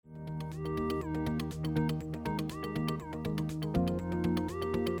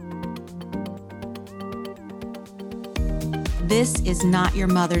This is not your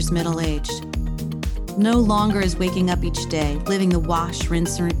mother's middle-aged. No longer is waking up each day, living the wash,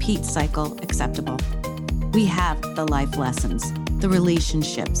 rinse, and repeat cycle acceptable. We have the life lessons, the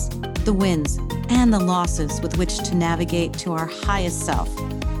relationships, the wins, and the losses with which to navigate to our highest self,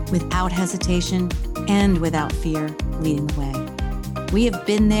 without hesitation and without fear leading the way. We have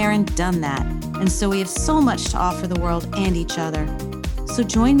been there and done that, and so we have so much to offer the world and each other. So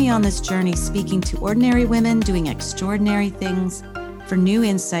join me on this journey, speaking to ordinary women doing extraordinary things for new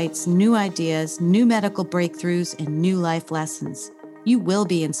insights, new ideas, new medical breakthroughs, and new life lessons. You will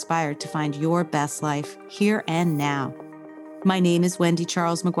be inspired to find your best life here and now. My name is Wendy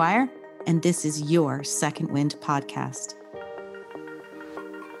Charles McGuire, and this is your Second Wind podcast.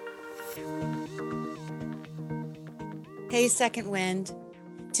 Hey, Second Wind.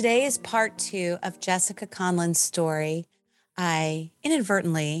 Today is part 2 of Jessica Conlin's story. I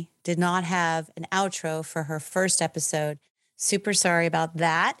inadvertently did not have an outro for her first episode. Super sorry about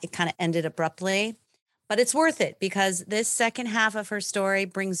that. It kind of ended abruptly, but it's worth it because this second half of her story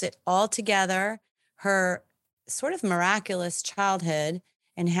brings it all together. Her sort of miraculous childhood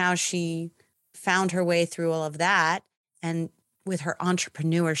and how she found her way through all of that, and with her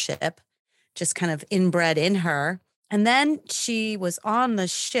entrepreneurship just kind of inbred in her. And then she was on the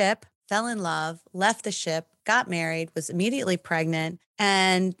ship, fell in love, left the ship, got married, was immediately pregnant.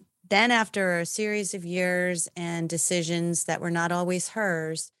 And then after a series of years and decisions that were not always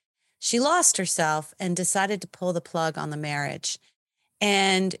hers, she lost herself and decided to pull the plug on the marriage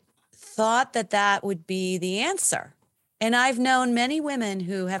and thought that that would be the answer. And I've known many women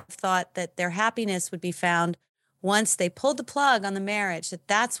who have thought that their happiness would be found once they pulled the plug on the marriage, that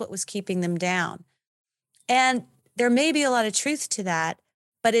that's what was keeping them down. And there may be a lot of truth to that,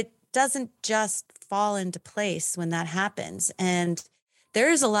 but it doesn't just fall into place when that happens. And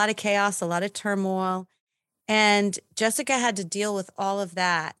there's a lot of chaos, a lot of turmoil. And Jessica had to deal with all of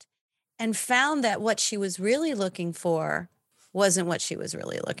that and found that what she was really looking for wasn't what she was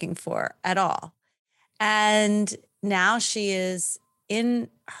really looking for at all. And now she is in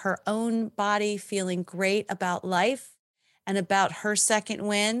her own body, feeling great about life and about her second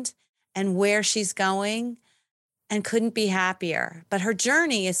wind and where she's going, and couldn't be happier. But her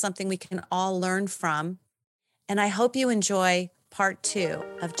journey is something we can all learn from. And I hope you enjoy part 2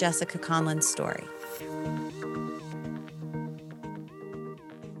 of Jessica Conlin's story.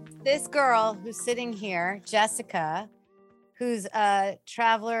 This girl who's sitting here, Jessica, who's a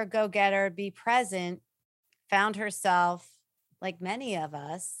traveler, go-getter, be present, found herself, like many of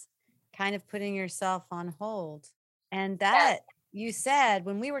us, kind of putting yourself on hold. And that, you said,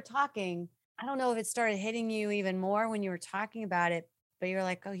 when we were talking, I don't know if it started hitting you even more when you were talking about it, but you're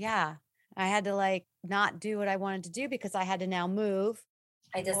like, oh yeah, I had to not do what I wanted to do because I had to now move.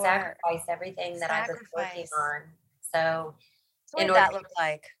 I had to sacrifice everything that I was working on. So what did that look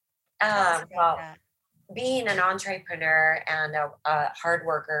like? Being an entrepreneur and a hard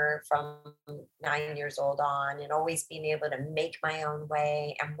worker from 9 years old on, and always being able to make my own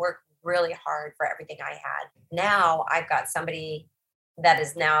way and work really hard for everything I had. Now I've got somebody that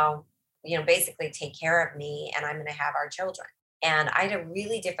is now, basically take care of me, and I'm going to have our children. And I had a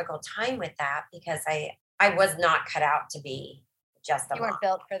really difficult time with that because I was not cut out to be just a mom. You weren't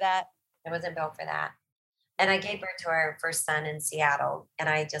built for that? I wasn't built for that. And I gave birth to our first son in Seattle, and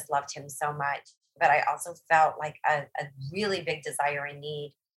I just loved him so much. But I also felt like a really big desire and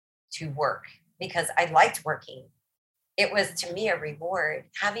need to work because I liked working. It was, to me, a reward.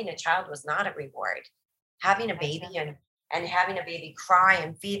 Having a child was not a reward. Having a baby and having a baby cry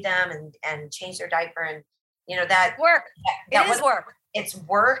and feed them and change their diaper and, that work. That is work. It's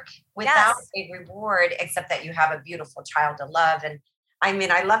work without a reward, except that you have a beautiful child to love. And I mean,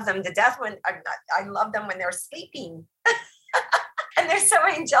 I love them to death I love them when they're sleeping and they're so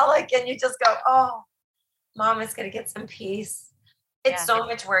angelic, and you just go, oh, mom is going to get some peace. It's so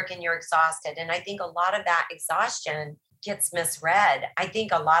much work and you're exhausted. And I think a lot of that exhaustion gets misread. I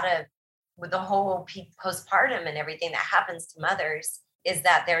think a lot of, with the whole postpartum and everything that happens to mothers, is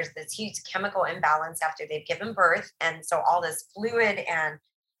that there's this huge chemical imbalance after they've given birth. And so all this fluid and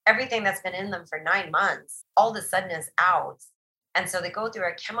everything that's been in them for 9 months, all of a sudden is out. And so they go through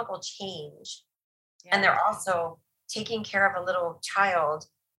a chemical change. And they're also taking care of a little child,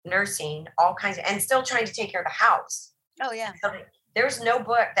 nursing, all kinds of, and still trying to take care of the house. Oh, yeah. So there's no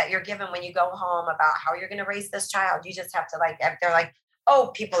book that you're given when you go home about how you're going to raise this child. You just have to they're like,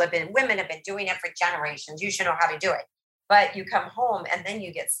 oh, women have been doing it for generations. You should know how to do it. But you come home and then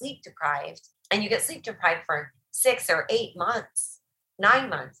you get sleep deprived, and you get sleep deprived for 6 or 8 months, 9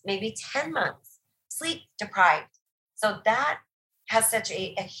 months, maybe 10 months, sleep deprived. So that has such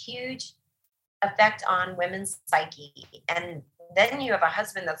a huge effect on women's psyche. And then you have a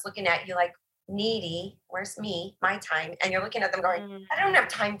husband that's looking at you like, needy, where's me, my time? And you're looking at them going, I don't have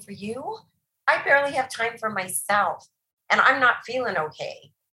time for you. I barely have time for myself. And I'm not feeling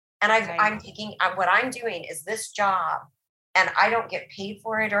okay. And I'm thinking, what I'm doing is this job, and I don't get paid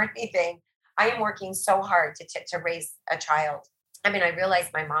for it or anything. I am working so hard to raise a child. I mean, I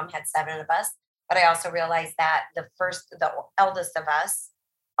realized my mom had 7 of us, but I also realized that the eldest of us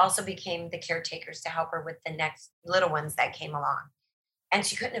also became the caretakers to help her with the next little ones that came along. And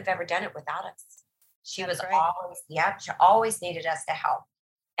she couldn't have ever done it without us. She always needed us to help.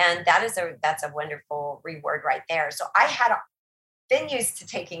 And that's a wonderful reward right there. So I had been used to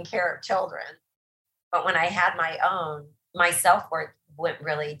taking care of children, but when I had my own, my self-worth went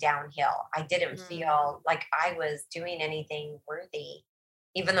really downhill. I didn't feel like I was doing anything worthy,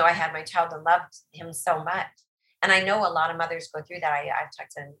 even though I had my child and loved him so much. And I know a lot of mothers go through that. I've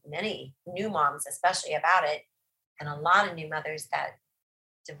talked to many new moms, especially about it, and a lot of new mothers that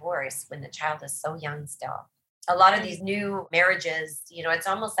divorce when the child is so young still. A lot of these new marriages, it's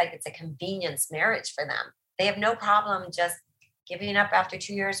almost like it's a convenience marriage for them. They have no problem just giving up after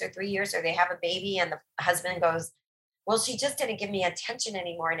 2 years or 3 years, or they have a baby and the husband goes, well, she just didn't give me attention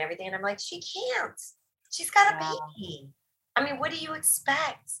anymore and everything. And I'm like, she can't. She's got a baby. I mean, what do you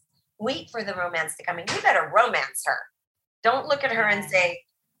expect? Wait for the romance to come in. You better romance her. Don't look at her and say,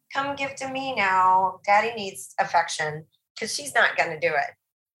 come give to me now. Daddy needs affection, because she's not going to do it.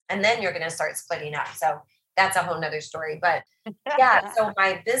 And then you're going to start splitting up. So that's a whole nother story. But yeah, so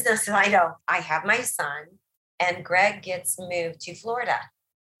my business, I have my son, and Greg gets moved to Florida.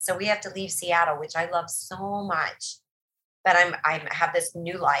 So we have to leave Seattle, which I love so much. But I have this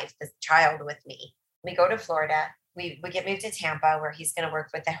new life, this child with me. We go to Florida. We get moved to Tampa, where he's going to work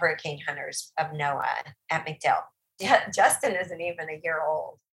with the hurricane hunters of NOAA at MacDill. Justin isn't even a year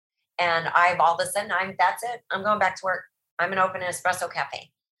old. And all of a sudden, that's it. I'm going back to work. I'm going to open an espresso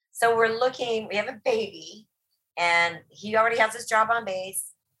cafe. So we have a baby, and he already has his job on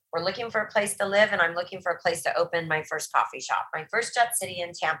base. We're looking for a place to live, and I'm looking for a place to open my first coffee shop, my first Jet City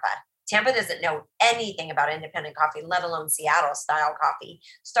in Tampa. Tampa doesn't know anything about independent coffee, let alone Seattle style coffee.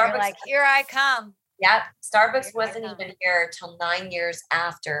 Starbucks, like, here I come. Yeah, Starbucks wasn't even here till 9 years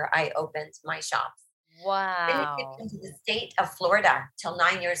after I opened my shop. Wow. Didn't get into the state of Florida till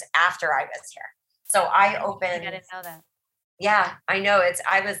 9 years after I was here. So I opened. I didn't know that. Yeah, I know.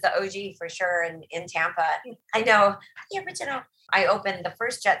 I was the OG for sure in Tampa. I know, the original. I opened the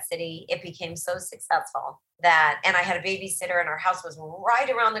first Jet City. It became so successful and I had a babysitter, and our house was right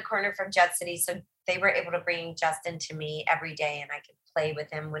around the corner from Jet City. So they were able to bring Justin to me every day, and I could play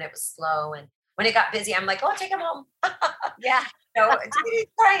with him when it was slow. And when it got busy, I'm like, oh, take him home. Yeah.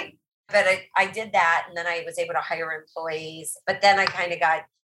 It's fine. But I did that, and then I was able to hire employees. But then I kind of got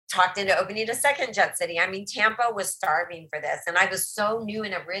talked into opening a second Jet City. I mean, Tampa was starving for this, and I was so new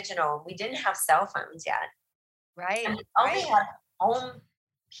and original. We didn't have cell phones yet. Right. And we only had home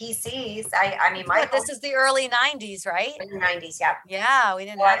PCs. This is the early 90s, right? Early 90s, yeah. Yeah, we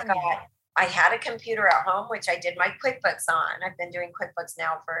didn't have them yet. I had a computer at home, which I did my QuickBooks on. I've been doing QuickBooks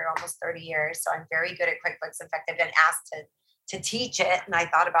now for almost 30 years, so I'm very good at QuickBooks. In fact, I've been asked to teach it, and I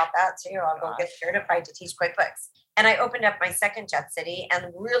thought about that too. I'll go get certified to teach QuickBooks. And I opened up my second Jet City,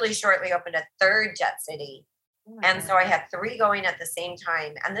 and really shortly opened a third Jet City. And so I had 3 going at the same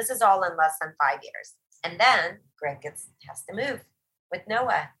time. And this is all in less than 5 years. And then Greg has to move with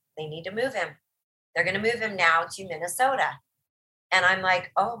NOAA. They need to move him. They're going to move him now to Minnesota. And I'm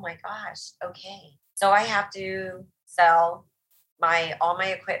like, oh my gosh, okay. So I have to sell all my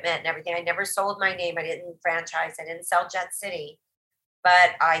equipment and everything. I never sold my name. I didn't franchise. I didn't sell Jet City,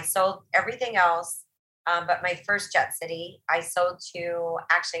 but I sold everything else. But my first Jet City, I sold to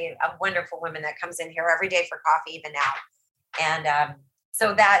actually a wonderful woman that comes in here every day for coffee, even now. And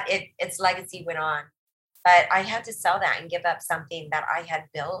so that its legacy went on. But I had to sell that and give up something that I had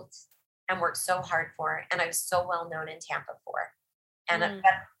built and worked so hard for, and I was so well known in Tampa for. And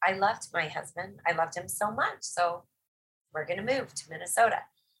I loved my husband. I loved him so much. So we're going to move to Minnesota.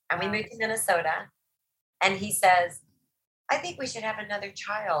 And we moved to Minnesota. And he says, I think we should have another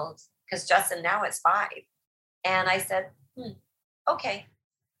child, because Justin, now it's 5. And I said, okay.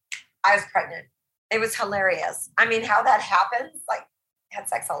 I was pregnant. It was hilarious. I mean, how that happens, like, I had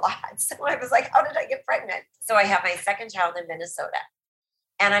sex a lot. So I was like, how did I get pregnant? So I have my second child in Minnesota.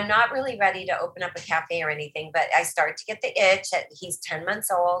 And I'm not really ready to open up a cafe or anything, but I start to get the itch. He's 10 months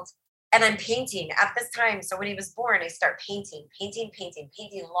old, and I'm painting at this time. So when he was born, I start painting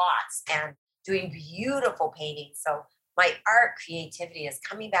lots and doing beautiful paintings. So my art creativity is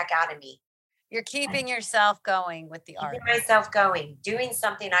coming back out of me. You're keeping yourself going with the art. Keeping myself going, doing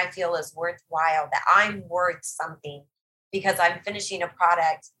something I feel is worthwhile, that I'm worth something because I'm finishing a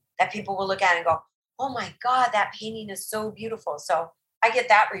product that people will look at and go, oh my God, that painting is so beautiful. So I get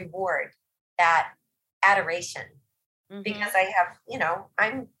that reward, that adoration, because I have,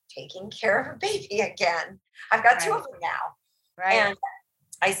 I'm taking care of a baby again. I've got two of them now. Right. And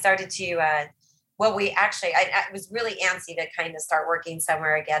I started to, I was really antsy to kind of start working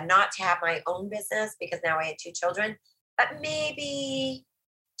somewhere again, not to have my own business because now I had two children, but maybe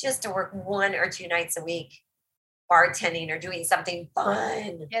just to work 1 or 2 nights a week bartending or doing something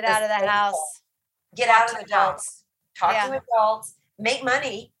fun. Get out of the house. Get out of the house. Talk to adults. Make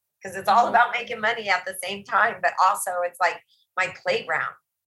money, because it's all about making money at the same time. But also it's like my playground.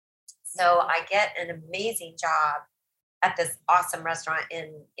 So I get an amazing job at this awesome restaurant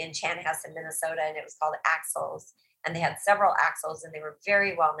in Chanhassen, Minnesota, and it was called Axel's. And they had several Axel's, and they were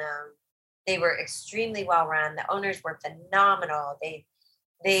very well known. They were extremely well run. The owners were phenomenal.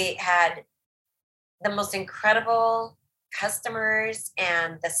 They had the most incredible customers,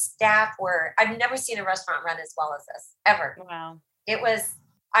 and the staff were, I've never seen a restaurant run as well as this, ever. Wow. It was,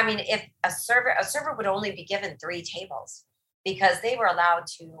 if a server would only be given 3 tables because they were allowed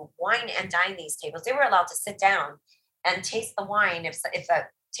to wine and dine these tables. They were allowed to sit down and taste the wine if a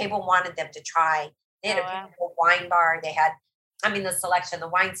table wanted them to try. They had a beautiful wine bar. They had, the selection, the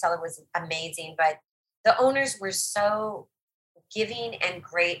wine cellar was amazing, but the owners were so giving and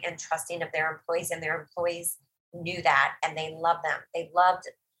great and trusting of their employees, and their employees knew that, and they loved them.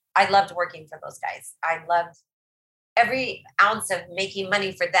 I loved working for those guys. I loved every ounce of making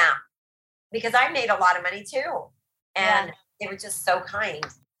money for them because I made a lot of money too. And they were just so kind.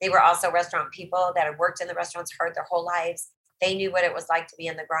 They were also restaurant people that had worked in the restaurants hard their whole lives. They knew what it was like to be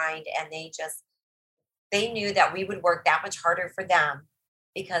in the grind, and they knew that we would work that much harder for them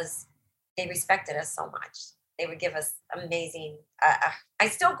because they respected us so much. They would give us amazing. I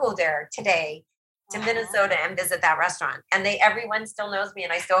still go there today to Minnesota and visit that restaurant, and everyone still knows me,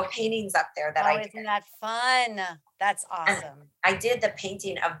 and I still have paintings up there that I did. Isn't that fun? That's awesome. And I did the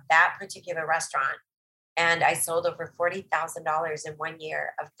painting of that particular restaurant, and I sold over $40,000 in 1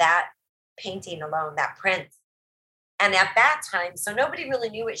 year of that painting alone, that print. And at that time, so nobody really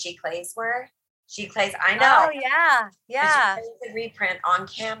knew what giclées were. Giclées, I know. Oh yeah, yeah. Giclées reprint on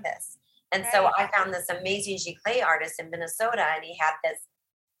canvas. And so I found this amazing giclée artist in Minnesota, and he had this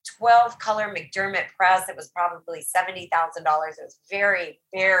 12 color McDermott press. It was probably $70,000. It was very,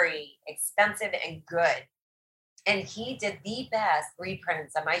 very expensive and good. And he did the best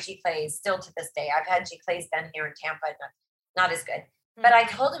reprints of my giclées still to this day. I've had giclées done here in Tampa, not as good. But I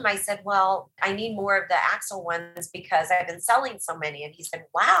told him, I said, well, I need more of the Axel ones because I've been selling so many. And he said,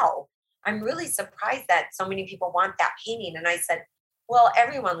 wow, I'm really surprised that so many people want that painting. And I said, well,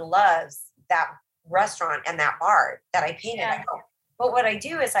 everyone loves that restaurant and that bar that I painted. I go, but what I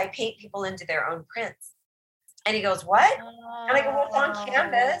do is I paint people into their own prints. And he goes, what? And I go, well, it's on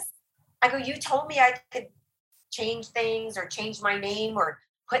canvas. I go, you told me I could change things or change my name or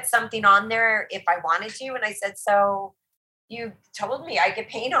put something on there if I wanted to. And I said, so you told me I could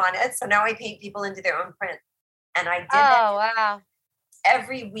paint on it. So now I paint people into their own print. And I did that. Oh, wow.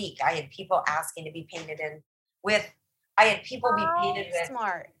 Every week I had people asking to be painted in with, I had people be painted with.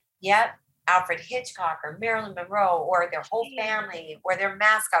 Smart. Yep. Alfred Hitchcock or Marilyn Monroe or their whole family or their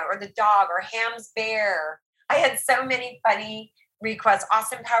mascot or the dog or Ham's bear. I had so many funny requests.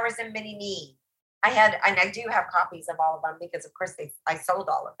 Austin Powers and Minnie Me. And I do have copies of all of them because of course I sold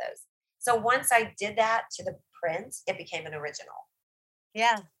all of those. So once I did that to the print, it became an original.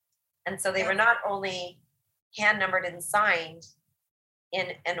 Yeah. And so they were not only hand numbered and signed in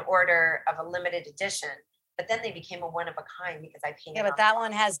an order of a limited edition, but then they became a one of a kind because I painted. Yeah, but that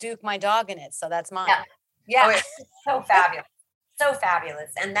one has Duke, my dog, in it, so that's mine. Yeah. Oh, it's so fabulous, so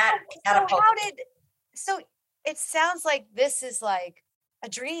fabulous. And so it sounds like this is like a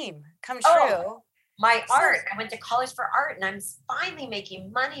dream come true. My art. I went to college for art, and I'm finally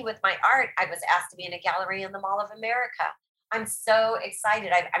making money with my art. I was asked to be in a gallery in the Mall of America. I'm so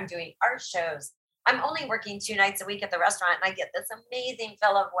excited. I'm doing art shows. I'm only working 2 nights a week at the restaurant, and I get this amazing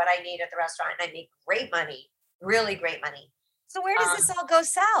fill of what I need at the restaurant, and I make great money, really great money. So where does this all go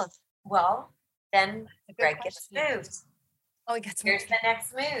south? Well, then Greg gets moved. Oh, he gets moved. Here's the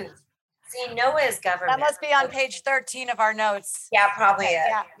next move. See, Noah's government. That must be on page 13 of our notes. Yeah, probably is.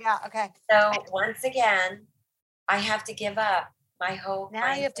 Yeah, okay. So once again, I have to give up my whole.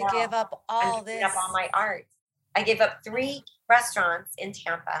 Now you have to give up all this. I'm giving up all my art. I gave up 3 restaurants in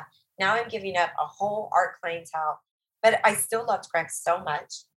Tampa. Now I'm giving up a whole art clientele. But I still loved Greg so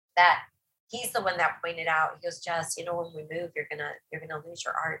much that he's the one that pointed out. He goes, Jess, when we move, you're gonna lose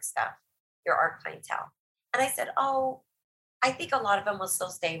your art stuff. your art clientele? And I said, oh, I think a lot of them will still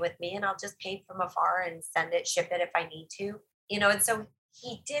stay with me and I'll just paint from afar and ship it if I need to, and so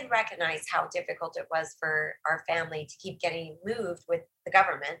he did recognize how difficult it was for our family to keep getting moved with the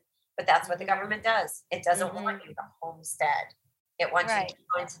government, but that's what the government does. It doesn't want you to homestead. It wants you to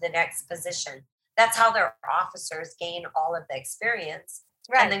go into the next position. That's how their officers gain all of the experience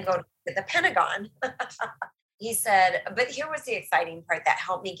and then go to the Pentagon. He said, but here was the exciting part that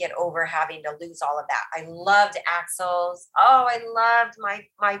helped me get over having to lose all of that. I loved Axles. Oh, I loved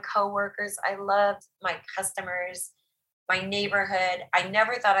my coworkers. I loved my customers, my neighborhood. I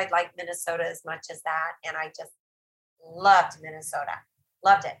never thought I'd like Minnesota as much as that. And I just loved Minnesota.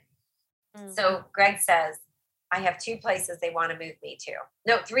 Loved it. So Greg says, I have 2 places they want to move me to.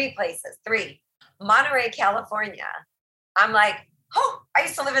 No, 3 places. 3. Monterey, California. I'm like, oh, I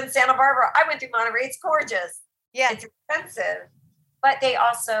used to live in Santa Barbara. I went through Monterey. It's gorgeous. Yeah. It's expensive. But they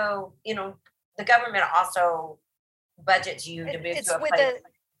also, the government also budgets you to move to a place. It's with the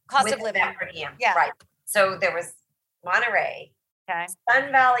cost of living. Yeah. Right. So there was Monterey,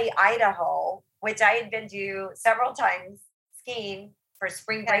 Sun Valley, Idaho, which I had been to several times skiing for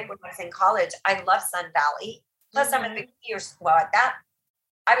spring break when I was in college. I love Sun Valley. Plus I'm a big skier. Well, at that,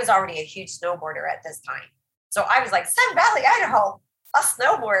 I was already a huge snowboarder at this time. So I was like, Sun Valley, Idaho, I'll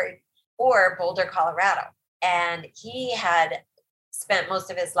snowboard. Or Boulder, Colorado. And he had spent most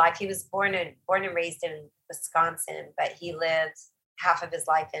of his life, he was born and raised in Wisconsin, but he lived half of his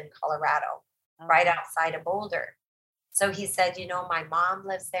life in Colorado, right outside of Boulder. So he said, my mom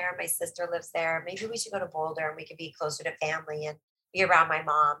lives there, my sister lives there. Maybe we should go to Boulder and we could be closer to family and be around my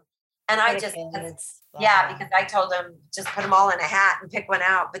mom. And I just, because I told him, just put them all in a hat and pick one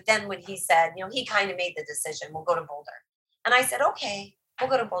out. But then when he said, he kind of made the decision, we'll go to Boulder. And I said, okay, we'll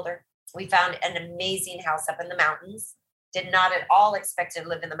go to Boulder. We found an amazing house up in the mountains. Did not at all expect to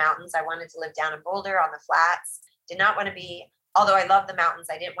live in the mountains. I wanted to live down in Boulder on the flats. Did not want to be, although I love the mountains,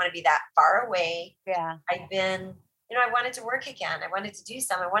 I didn't want to be that far away. Yeah. I'd been, I wanted to work again. I wanted to do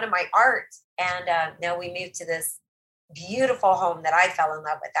something. I wanted my art. And now we moved to this beautiful home that I fell in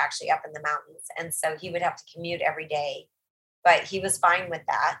love with actually up in the mountains. And so he would have to commute every day, but he was fine with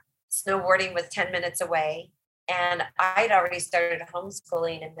that. Snowboarding was 10 minutes away. And I'd already started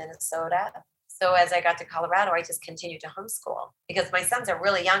homeschooling in Minnesota. So as I got to Colorado, I just continued to homeschool because my sons are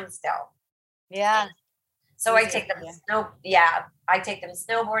really young still. Yeah. So I take them I take them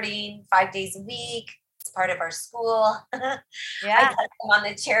snowboarding 5 days a week. It's part of our school. I got them on the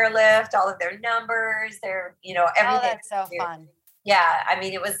chairlift, all of their numbers, their, everything. Oh, that's so fun. Yeah. I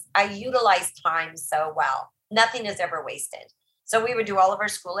mean, I utilized time so well. Nothing is ever wasted. So we would do all of our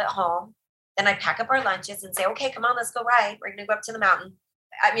school at home. Then I pack up our lunches and say, okay, come on, let's go ride. We're going to go up to the mountain.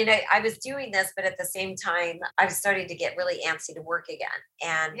 I mean, I was doing this, but at the same time, I was starting to get really antsy to work again.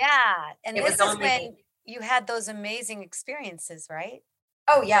 And and this is when you had those amazing experiences, right?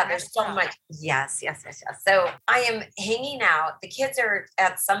 Oh, yeah, there's so much. Yes. So I am hanging out. The kids are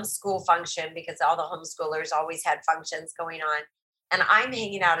at some school function because all the homeschoolers always had functions going on. And I'm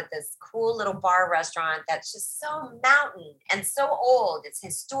hanging out at this cool little bar restaurant that's just so mountain and so old. It's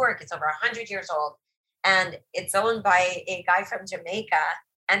historic. It's over 100 years old. And it's owned by a guy from Jamaica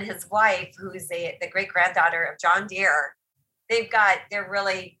and his wife, who's the great granddaughter of John Deere. They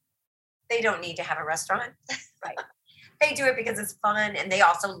don't need to have a restaurant. Right. They do it because it's fun. And they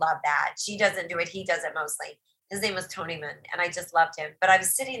also love that. She doesn't do it. He does it mostly. His name was Tonyman. And I just loved him. But I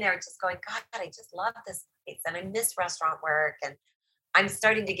was sitting there just going, God, I just love this place. And I miss restaurant work. And I'm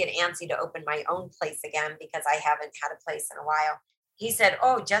starting to get antsy to open my own place again because I haven't had a place in a while. He said,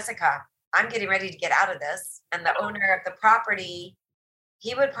 oh, Jessica, I'm getting ready to get out of this. And the owner of the property,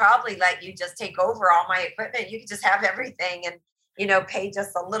 he would probably let you just take over all my equipment. You could just have everything and, pay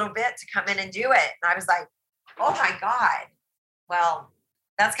just a little bit to come in and do it. And I was like, oh my God. Well,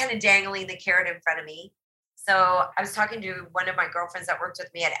 that's kind of dangling the carrot in front of me. So I was talking to one of my girlfriends that worked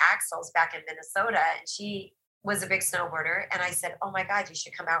with me at Axles back in Minnesota, and she was a big snowboarder. And I said, oh my God, you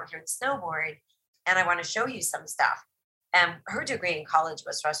should come out here and snowboard. And I want to show you some stuff. And her degree in college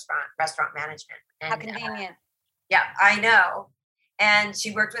was restaurant management. And, how convenient. Yeah, I know. And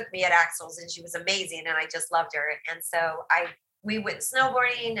she worked with me at Axles and she was amazing. And I just loved her. And so we went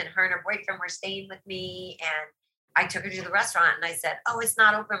snowboarding and her and her boyfriend were staying with me. And I took her to the restaurant and I said, oh, it's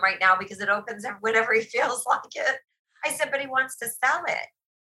not open right now because it opens whenever he feels like it. I said, but he wants to sell it.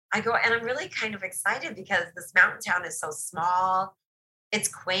 I go, and I'm really kind of excited because this mountain town is so small. It's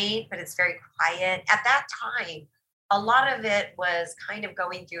quaint, but it's very quiet. At that time, a lot of it was kind of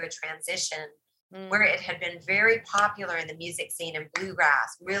going through a transition where it had been very popular in the music scene in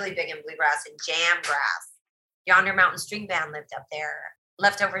bluegrass, really big in bluegrass and jam grass. Yonder Mountain String Band lived up there.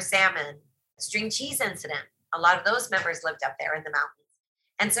 Leftover Salmon, string cheese incident. A lot of those members lived up there in the mountains.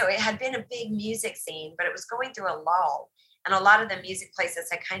 And so it had been a big music scene, but it was going through a lull. And a lot of the music places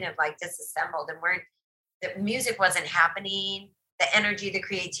had kind of like disassembled and the music wasn't happening. The energy, the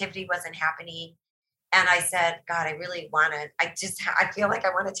creativity wasn't happening. And I said, God, I really want to, I feel like I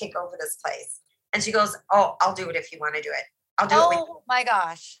want to take over this place. And she goes, oh, I'll do it if you want to do it. I'll do it with you. Oh my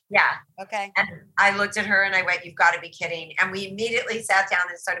gosh. Yeah. Okay. And I looked at her and I went, you've got to be kidding. And we immediately sat down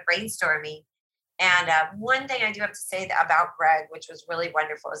and started brainstorming. And one thing I do have to say about Greg, which was really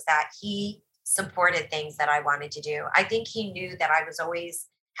wonderful, is that he supported things that I wanted to do. I think he knew that I was always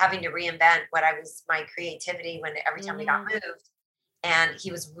having to reinvent my creativity when every time we got moved. And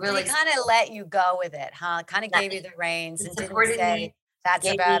he was really... He kind of let you go with it, huh? Kind of gave you the reins and didn't say, that's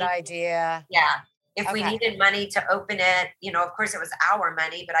a bad idea. Yeah. If we needed money to open it, of course it was our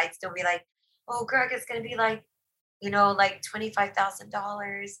money, but I'd still be like, oh, Greg, it's going to be like, like $25,000.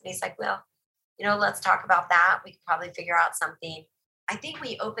 And he's like, well, let's talk about that. We could probably figure out something. I think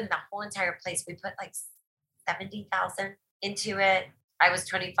we opened the whole entire place. We put like 70,000 into it. I was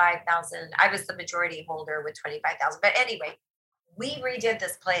 25,000. I was the majority holder with 25,000. But anyway, we redid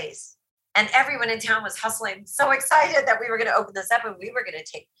this place and everyone in town was hustling, so excited that we were going to open this up and we were going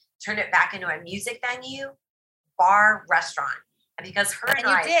to turn it back into a music venue, bar, restaurant. And because her and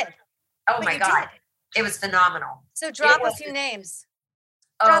I did. Oh my God. It was phenomenal. So drop a few names.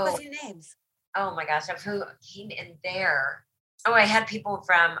 Drop a few names. Oh my gosh, of who came in there. Oh, I had people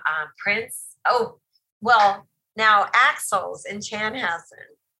from Prince. Oh, well, now Axel's in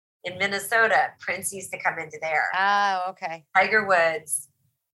Chanhassen in Minnesota. Prince used to come into there. Oh, okay. Tiger Woods,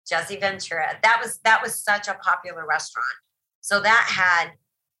 Jesse Ventura. That was such a popular restaurant. So that had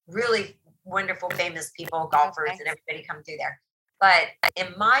really wonderful, famous people, golfers, and everybody come through there. But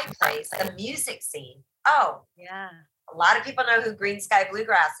in my place, the music scene. Oh, yeah. A lot of people know who Green Sky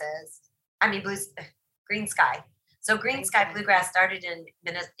Bluegrass is. Green Sky. So Green Sky Bluegrass started in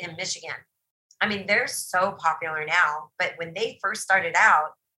Michigan. I mean, they're so popular now, but when they first started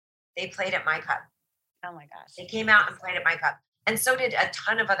out, they played at my pub. Oh my gosh. They came out and played at my pub. And so did a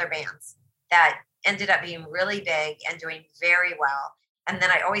ton of other bands that ended up being really big and doing very well. And then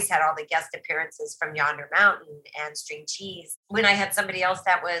I always had all the guest appearances from Yonder Mountain and String Cheese. When I had somebody else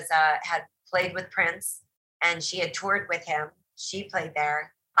that was had played with Prince and she had toured with him, she played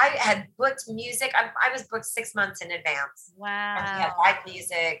there. I had booked music. I was booked 6 months in advance. Wow. And we had live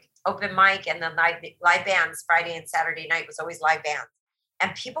music, open mic, and then live bands. Friday and Saturday night was always live bands.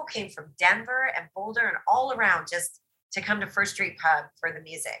 And people came from Denver and Boulder and all around just to come to First Street Pub for the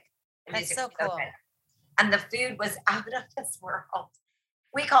music. That's so cool. And the food was out of this world.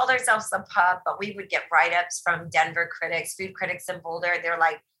 We called ourselves a pub, but we would get write-ups from Denver critics, food critics in Boulder. They're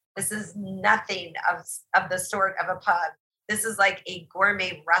like, this is nothing of the sort of a pub. This is like a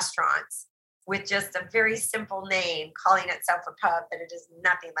gourmet restaurant with just a very simple name calling itself a pub, but it is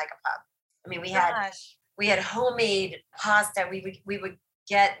nothing like a pub. I mean, we had homemade pasta. We would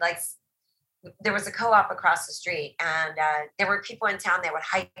get like, there was a co-op across the street and there were people in town that would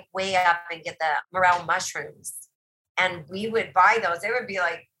hike way up and get the morel mushrooms. And we would buy those. They would be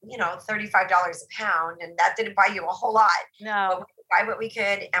like, $35 a pound. And that didn't buy you a whole lot. No. But we would buy what we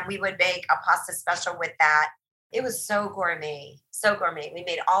could. And we would make a pasta special with that. It was so gourmet, so gourmet. We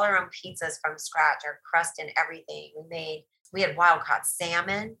made all our own pizzas from scratch, our crust and everything. We had wild caught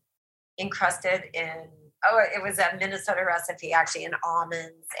salmon encrusted in, it was a Minnesota recipe actually, in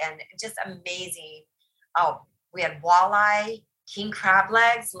almonds and just amazing. Oh, we had walleye, king crab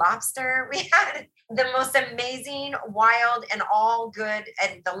legs, lobster. We had the most amazing, wild, and all good.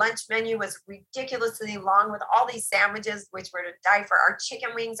 And the lunch menu was ridiculously long with all these sandwiches, which were to die for. Our chicken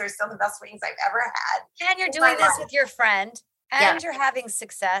wings are still the best wings I've ever had. And you're doing this with your friend, and you're having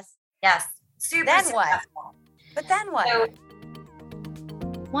success. Yes. Super then successful. What? But then what? So,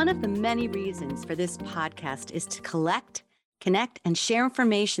 one of the many reasons for this podcast is to collect, connect, and share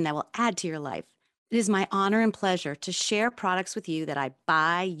information that will add to your life. It is my honor and pleasure to share products with you that I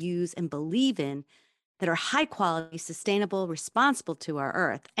buy, use, and believe in that are high quality, sustainable, responsible to our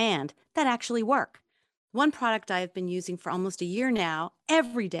earth, and that actually work. One product I have been using for almost a year now,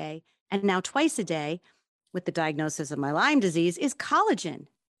 every day, and now twice a day, with the diagnosis of my Lyme disease, is collagen.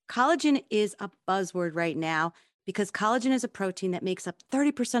 Collagen is a buzzword right now because collagen is a protein that makes up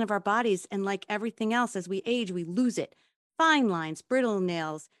 30% of our bodies, and like everything else, as we age, we lose it. Fine lines, brittle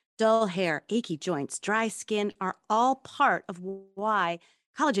nails, dull hair, achy joints, dry skin are all part of why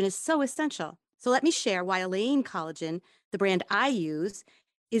collagen is so essential. So let me share why Elaine Collagen, the brand I use,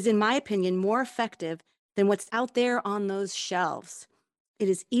 is, in my opinion, more effective than what's out there on those shelves. It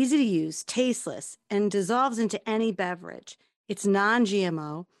is easy to use, tasteless, and dissolves into any beverage. It's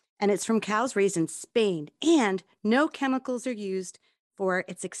non-GMO, and it's from cows raised in Spain, and no chemicals are used for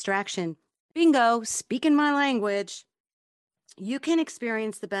its extraction. Bingo, speaking my language. You can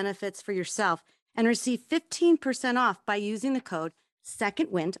experience the benefits for yourself and receive 15% off by using the code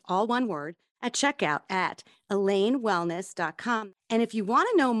SECONDWIND, all one word, at checkout at ElaineWellness.com. And if you want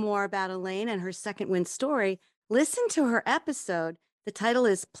to know more about Elaine and her Second Wind story, listen to her episode. The title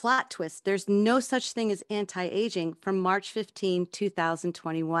is Plot Twist: There's No Such Thing as Anti-Aging, from March 15,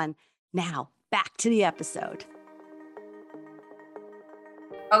 2021. Now, back to the episode.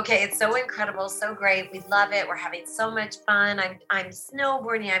 Okay, it's so incredible, so great. We love it. We're having so much fun. I'm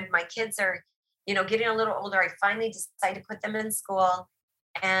snowboarding. My kids are, getting a little older. I finally decided to put them in school,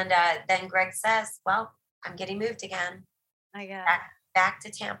 and then Greg says, "Well, I'm getting moved again, back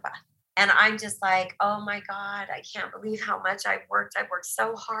to Tampa." And I'm just like, "Oh my God, I can't believe how much I've worked. I've worked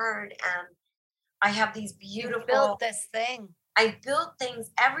so hard, and I have these beautiful." You built this thing. I built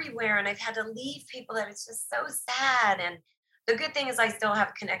things everywhere, and I've had to leave people that it's just so sad. And the good thing is I still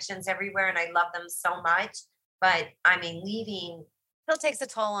have connections everywhere, and I love them so much. But I mean, leaving Still takes a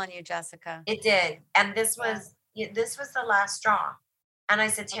toll on you, Jessica. it did, and this was the last straw. And I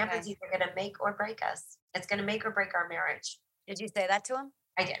said, Tampa's either going to make or break us. It's going to make or break our marriage. Did you say that to him?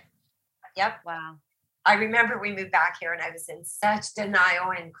 I did. Yep. Wow. I remember we moved back here, and I was in such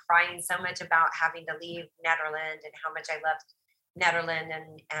denial and crying so much about having to leave Netherlands and how much I loved Netherlands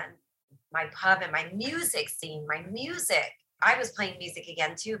and my pub and my music scene, my music. I was playing music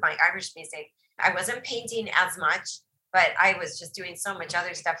again too, my Irish music. I wasn't painting as much, but I was just doing so much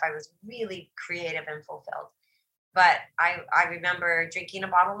other stuff. I was really creative and fulfilled. But I remember drinking a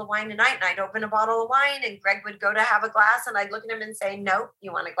bottle of wine a night, and I'd open a bottle of wine, and Greg would go to have a glass, and I'd look at him and say, "No,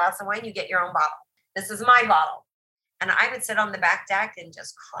 you want a glass of wine? You get your own bottle. This is my bottle." And I would sit on the back deck and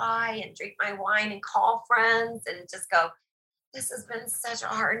just cry and drink my wine and call friends and just go, "This has been such a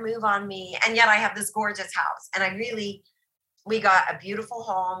hard move on me. And yet I have this gorgeous house." And we got a beautiful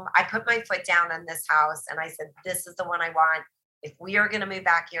home. I put my foot down on this house, and I said, "This is the one I want. If we are going to move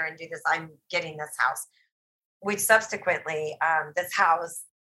back here and do this, I'm getting this house." Which subsequently, this house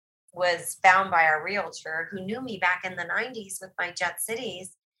was found by our realtor, who knew me back in the 90s with my Jet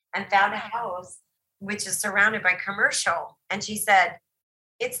Cities, and found a house which is surrounded by commercial. And she said,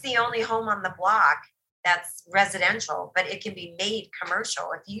 "It's the only home on the block that's residential, but it can be made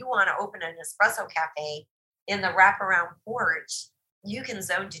commercial. If you want to open an espresso cafe in the wraparound porch, you can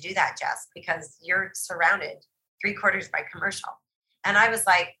zone to do that, Jess, because you're surrounded 3/4 by commercial." And I was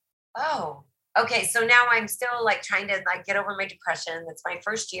like, "Oh, okay." So now I'm still like trying to like get over my depression. It's my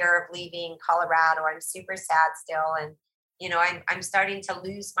first year of leaving Colorado. I'm super sad still. And, I'm starting to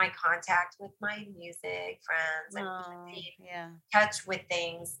lose my contact with my music friends and touch with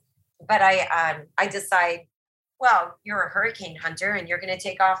things. But I decide, well, you're a hurricane hunter, and you're going to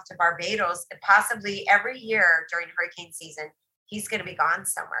take off to Barbados, and possibly every year during hurricane season, he's going to be gone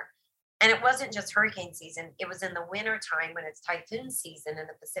somewhere. And it wasn't just hurricane season. It was in the winter time when it's typhoon season in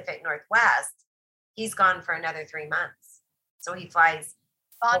the Pacific Northwest. He's gone for another 3 months. So he flies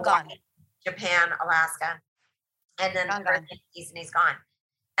Gone. Japan, Alaska, and then the hurricane season, he's gone.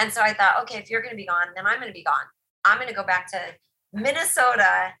 And so I thought, okay, if you're going to be gone, then I'm going to be gone. I'm going to go back to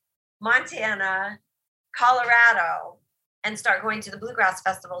Minnesota, Montana, Colorado, and start going to the bluegrass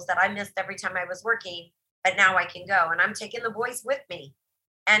festivals that I missed every time I was working. But now I can go, and I'm taking the boys with me.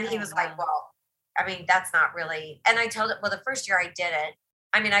 And he was like, "Well, I mean, that's not really." And I told him, well, the first year I did it,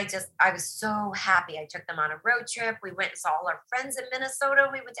 I mean, I was so happy. I took them on a road trip. We went and saw all our friends in Minnesota.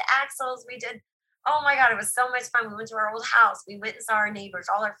 We went to Axel's. Oh my God, it was so much fun. We went to our old house. We went and saw our neighbors,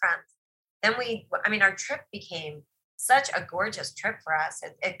 all our friends. Then our trip became such a gorgeous trip for us.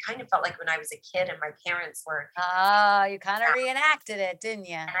 It kind of felt like when I was a kid and my parents were. Oh, you kind of reenacted it, didn't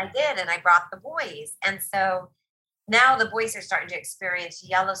you? And I did. And I brought the boys. And so now the boys are starting to experience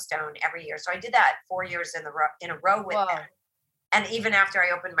Yellowstone every year. So I did that 4 years in a row with them. And even after I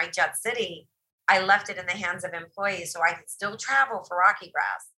opened my Jet City, I left it in the hands of employees so I could still travel for Rocky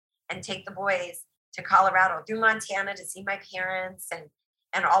Grass and take the boys to Colorado, through Montana, to see my parents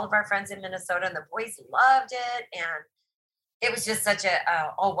and all of our friends in Minnesota. And the boys loved it. And it was just such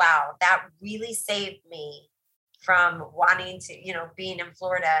oh, wow, that really saved me from wanting to, being in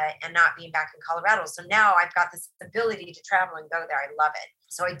Florida and not being back in Colorado. So now I've got this ability to travel and go there. I love it.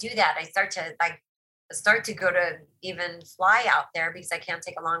 So I do that. I start to go to even fly out there because I can't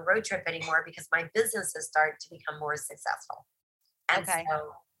take a long road trip anymore because my businesses start to become more successful. And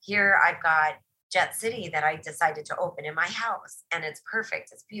so here I've got Jet City that I decided to open in my house, and it's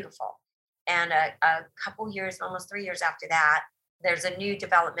perfect. It's beautiful. And a couple years, almost 3 years after that, there's a new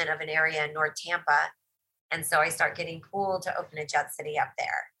development of an area in North Tampa. And so I start getting pulled to open a Jet City up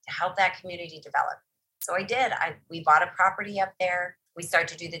there. help that community develop. So I did. We bought a property up there. We started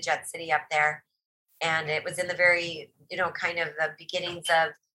to do the Jet City up there. And it was in the very, kind of the beginnings of,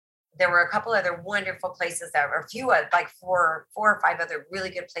 there were a couple other wonderful places that were a few, like four or five other really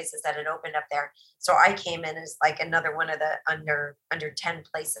good places that had opened up there. So I came in as like another one of the under 10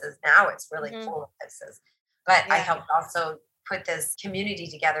 places. Now it's really full of places. But I helped also put this community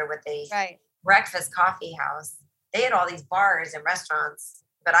together with a breakfast coffee house. They had all these bars and restaurants,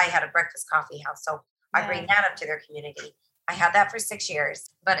 but I had a breakfast coffee house. So I bring that up to their community. I had that for 6 years,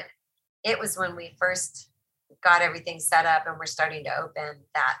 but it was when we first got everything set up and we're starting to open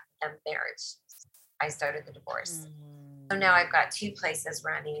that marriage. I started the divorce. So now I've got 2 places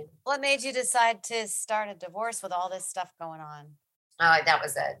running. What made you decide to start a divorce with all this stuff going on? That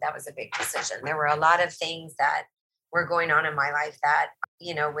was a big decision. There were a lot of things that were going on in my life that,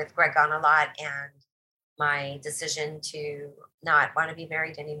 with Greg Gone a Lot, and my decision to not want to be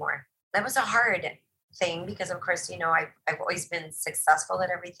married anymore. That was a hard thing because, of course, I've always been successful at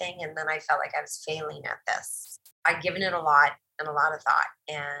everything. And then I felt like I was failing at this. I'd given it a lot and a lot of thought,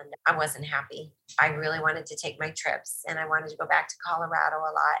 and I wasn't happy. I really wanted to take my trips, and I wanted to go back to Colorado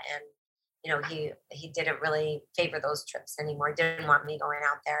a lot. And, he didn't really favor those trips anymore. Didn't want me going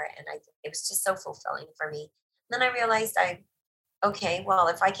out there. And it was just so fulfilling for me. And then I realized okay, well,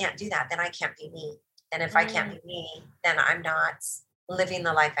 if I can't do that, then I can't be me. And if I can't be me, then I'm not living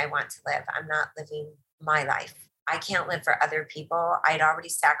the life I want to live. I'm not living my life. I can't live for other people. I'd already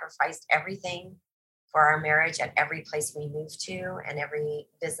sacrificed everything for our marriage at every place we moved to and every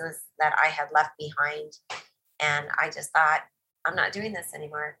business that I had left behind. And I just thought, I'm not doing this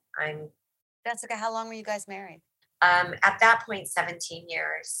anymore. Jessica, how long were you guys married? At that point, 17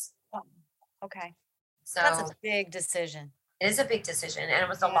 years. Oh, okay. So that's a big decision. It is a big decision, and it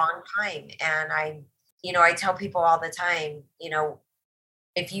was a long time. And I tell people all the time,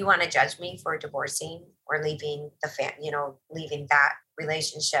 if you want to judge me for divorcing or leaving leaving that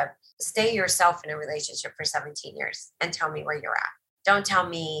relationship, stay yourself in a relationship for 17 years and tell me where you're at. Don't tell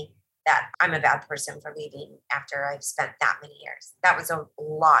me that I'm a bad person for leaving after I've spent that many years. That was a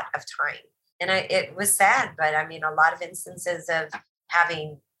lot of time. And it was sad, but a lot of instances of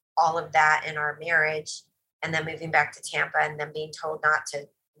having all of that in our marriage and then moving back to Tampa and then being told not to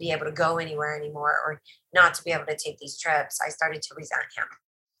be able to go anywhere anymore or not to be able to take these trips, I started to resent him.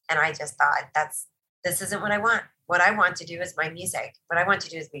 And I just thought, this isn't what I want. What I want to do is my music. What I want to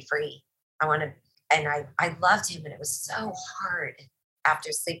do is be free. I loved him, and it was so hard.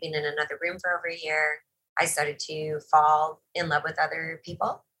 After sleeping in another room for over a year, I started to fall in love with other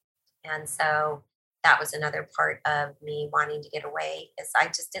people. And so that was another part of me wanting to get away, is I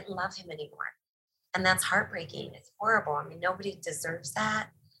just didn't love him anymore. And that's heartbreaking. It's horrible. Nobody deserves that.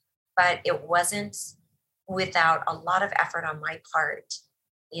 But it wasn't without a lot of effort on my part,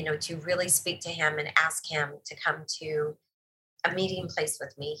 to really speak to him and ask him to come to a meeting place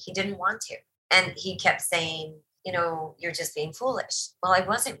with me. He didn't want to. And he kept saying, you're just being foolish. Well, I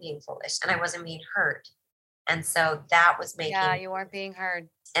wasn't being foolish, and I wasn't being heard. And so that was making... Yeah, you weren't being heard.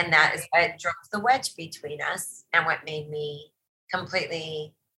 And that is what drove the wedge between us and what made me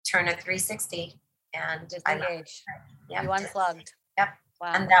completely turn a 360 and disengage. You unplugged. Yep.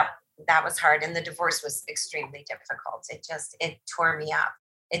 Wow. And that was hard. And the divorce was extremely difficult. It tore me up.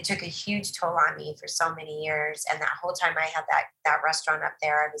 It took a huge toll on me for so many years. And that whole time I had that restaurant up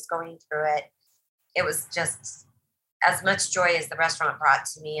there, I was going through it. It was just as much joy as the restaurant brought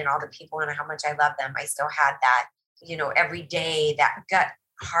to me and all the people and how much I love them. I still had that, every day, that gut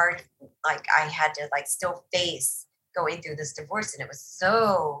hard, like I had to still face going through this divorce. And it was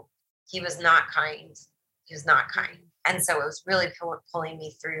he was not kind. He was not kind. And so it was really pulling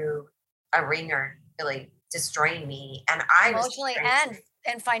me through a ringer, really destroying me. And I emotionally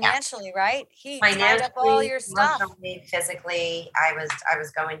and financially, right? He financially, tied up all your stuff. Physically, I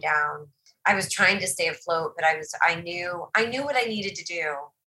was going down. I was trying to stay afloat, but I knew what I needed to do.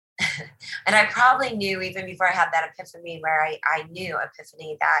 And I probably knew even before I had that epiphany where I knew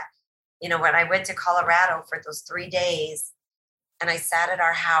that, when I went to Colorado for those 3 days and I sat at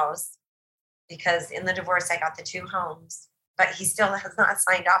our house, because in the divorce, I got the 2 homes, but he still has not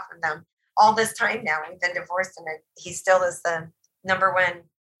signed off on them. All this time now, we've been divorced, and he still is the number 1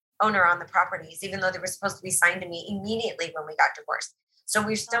 owner on the properties, even though they were supposed to be signed to me immediately when we got divorced. So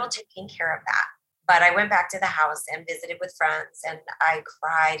we're still taking care of that. But I went back to the house and visited with friends, and I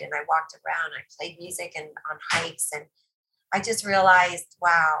cried and I walked around. I played music and on hikes. And I just realized,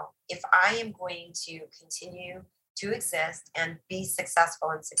 wow, if I am going to continue to exist and be successful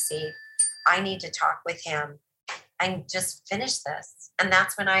and succeed, I need to talk with him and just finish this. And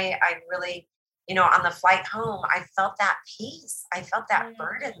that's when I really on the flight home, I felt that peace. I felt that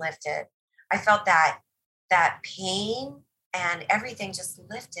burden lifted. I felt that pain and everything just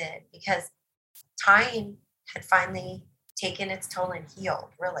lifted because time had finally taken its toll and healed,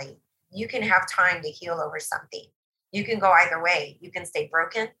 really. You can have time to heal over something. You can go either way. You can stay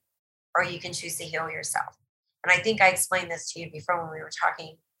broken or you can choose to heal yourself. And I think I explained this to you before when we were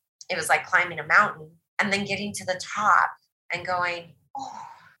talking. It was like climbing a mountain and then getting to the top and going, oh,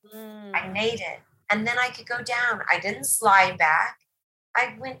 I made it. And then I could go down. I didn't slide back.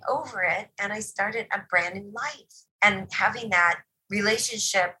 I went over it and I started a brand new life. And having that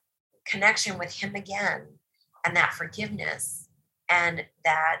relationship connection with him again and that forgiveness and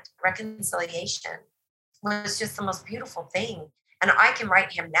that reconciliation was just the most beautiful thing. And I can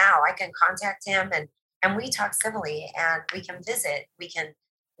write him now. I can contact him and we talk civilly and we can visit.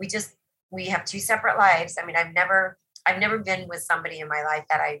 We have two separate lives. I mean, I've never been with somebody in my life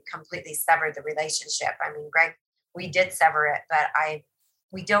that I completely severed the relationship. I mean, Greg, we did sever it, but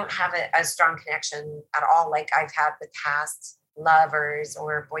we don't have a strong connection at all like I've had with past lovers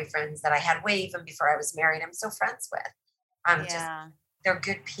or boyfriends that I had way even before I was married. I'm so friends with. They're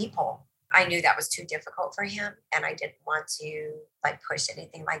good people. I knew that was too difficult for him and I didn't want to push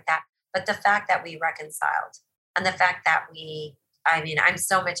anything like that. But the fact that we reconciled and the fact that I'm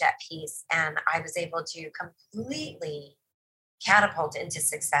so much at peace and I was able to completely catapult into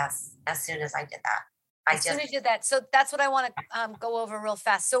success as soon as I did that. As soon as you did that. So that's what I want to go over real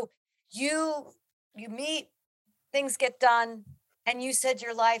fast. So you meet, things get done, and you said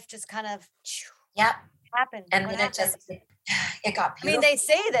your life just kind of happened. And then it got beautiful. I mean, they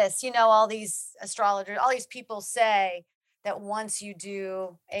say this, all these astrologers, all these people say that once you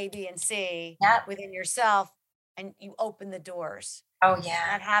do A, B, and C within yourself and you open the doors. Oh, yeah.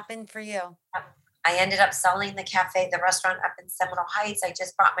 That happened for you. I ended up selling the restaurant up in Seminole Heights. I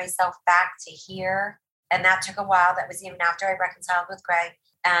just brought myself back to here. And that took a while. That was even after I reconciled with Greg.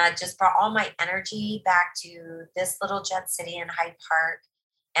 Just brought all my energy back to this little jet city in Hyde Park.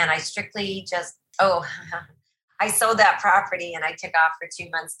 And I strictly I sold that property and I took off for 2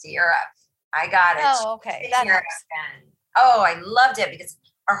 months to Europe. I got it. Oh, okay. That Europe. I loved it because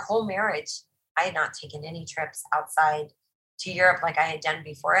our whole marriage, I had not taken any trips outside to Europe like I had done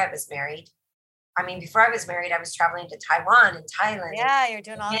before I was married. I mean, before I was married, I was traveling to Taiwan and Thailand. Yeah, you're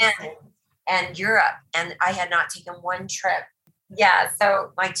doing all this. And Europe. And I had not taken one trip. Yeah.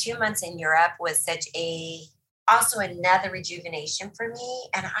 So my 2 months in Europe was also another rejuvenation for me.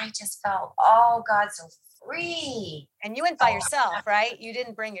 And I just felt, oh God, so free. And you went by yourself, right? You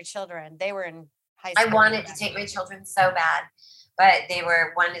didn't bring your children. They were in high school. I wanted to take my children so bad, but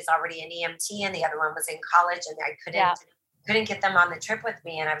one is already an EMT and the other one was in college and I couldn't get them on the trip with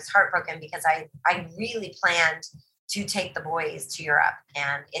me. And I was heartbroken because I really planned to take the boys to Europe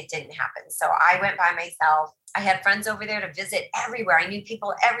and it didn't happen. So I went by myself. I had friends over there to visit everywhere. I knew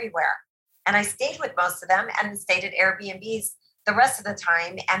people everywhere. And I stayed with most of them and stayed at Airbnbs the rest of the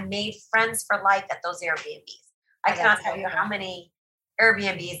time and made friends for life at those Airbnbs. I cannot tell you how many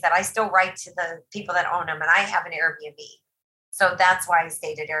Airbnbs that I still write to the people that own them and I have an Airbnb. So that's why I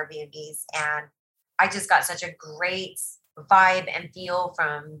stayed at Airbnbs. And I just got such a great vibe and feel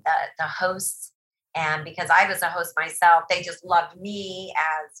from the hosts. And because I was a host myself, they just loved me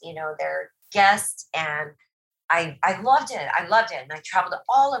as, their guest. And I loved it. I loved it. And I traveled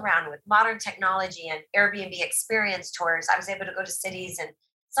all around with modern technology and Airbnb experience tours. I was able to go to cities and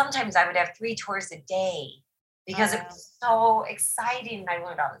sometimes I would have 3 tours a day because it was so exciting. I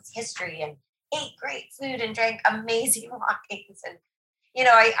learned all this history and ate great food and drank amazing wines. And,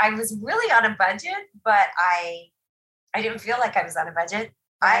 I was really on a budget, but I didn't feel like I was on a budget.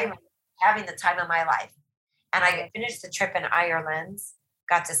 I was having the time of my life. And I finished the trip in Ireland,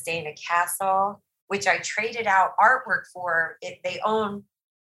 got to stay in a castle, which I traded out artwork for. They own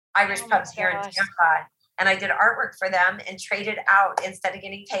Irish pubs here in Tampa. And I did artwork for them and traded out instead of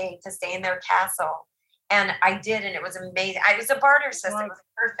getting paid to stay in their castle. And I did, and it was amazing. It was a barter system. It was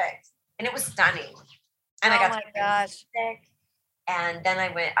perfect. And it was stunning. And I got to play music. And then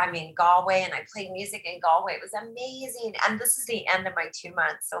I went, Galway, and I played music in Galway. It was amazing. And this is the end of my 2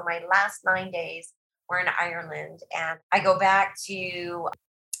 months. So my last 9 days were in Ireland. And I go back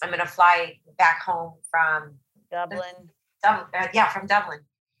I'm going to fly back home from Dublin. From Dublin.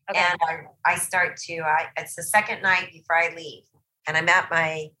 Okay. And I start it's the second night before I leave. And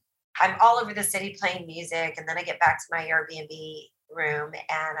I'm all over the city playing music. And then I get back to my Airbnb room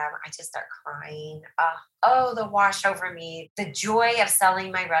and I just start crying. The wash over me, the joy of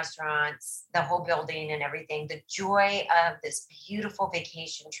selling my restaurants, the whole building and everything, the joy of this beautiful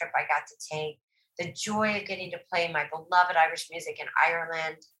vacation trip I got to take, the joy of getting to play my beloved Irish music in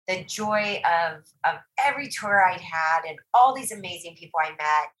Ireland, the joy of every tour I'd had and all these amazing people I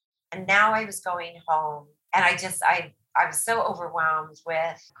met. And now I was going home, and I was so overwhelmed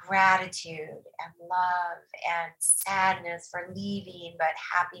with gratitude and love and sadness for leaving, but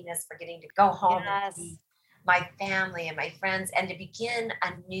happiness for getting to go home and see my family and my friends, and to begin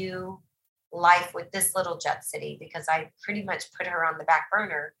a new life with this little jet city, because I pretty much put her on the back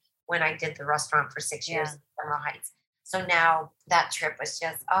burner when I did the restaurant for 6 years in Emerald Heights. So now that trip was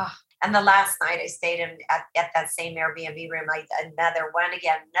just, and the last night I stayed at that same Airbnb room, another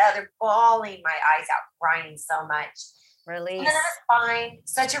bawling my eyes out, crying so much. Release. And then I'm fine.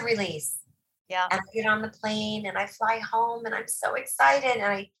 Such a release. Yeah. And I get on the plane and I fly home, and I'm so excited.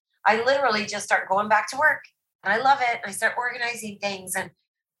 And I literally just start going back to work, and I love it. And I start organizing things, and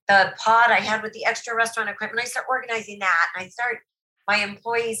the pod I had with the extra restaurant equipment, I start organizing that. And my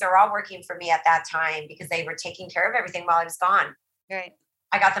employees are all working for me at that time because they were taking care of everything while I was gone. Right.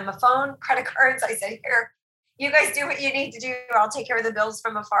 I got them a phone, credit cards. I said, here, you guys do what you need to do. I'll take care of the bills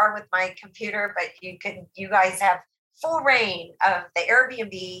from afar with my computer, but you guys have full reign of the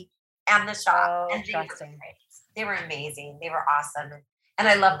Airbnb and the shop. Oh, and they were amazing. They were awesome. And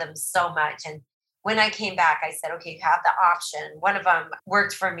I love them so much. And when I came back, I said, okay, you have the option. One of them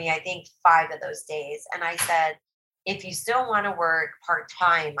worked for me, I think 5 of those days. And I said, if you still want to work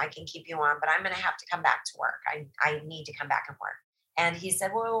part-time, I can keep you on, but I'm going to have to come back to work. I need to come back and work. And he said,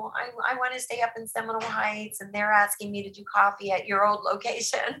 well, I want to stay up in Seminole Heights, and they're asking me to do coffee at your old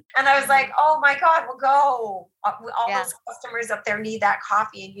location. And I was like, oh my God, we'll go. All those customers up there need that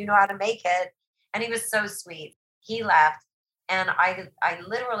coffee, and you know how to make it. And he was so sweet. He left, and I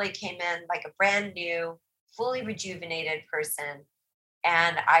literally came in like a brand new, fully rejuvenated person.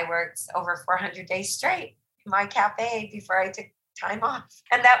 And I worked over 400 days straight in my cafe before I took time off.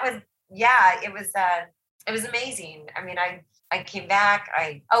 And that was, it was amazing. I mean, I came back.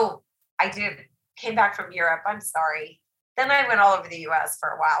 Came back from Europe. I'm sorry. Then I went all over the US for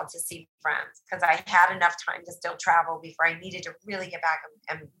a while to see friends, because I had enough time to still travel before I needed to really get back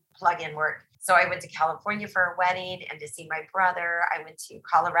and plug in work. So I went to California for a wedding and to see my brother. I went to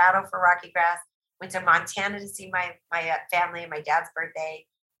Colorado for Rocky Grass, went to Montana to see my family and my dad's birthday,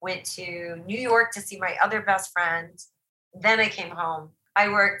 went to New York to see my other best friend. Then I came home. I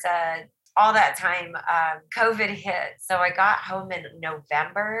worked all that time. COVID hit. So I got home in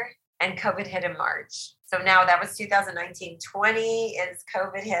November, and COVID hit in March. So now that was 2019. 20 is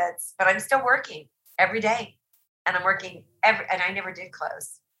COVID hits, but I'm still working every day. And I'm working and I never did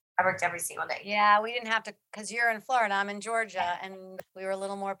close. I worked every single day. Yeah, we didn't have to, because you're in Florida, I'm in Georgia, and we were a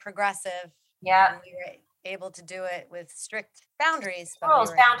little more progressive. Yeah. And we were able to do it with strict boundaries.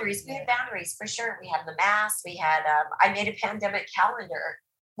 Rules, boundaries. We had boundaries for sure. We had the mask. We had, I made a pandemic calendar,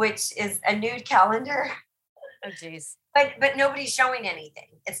 which is a nude calendar. Oh, geez. But nobody's showing anything.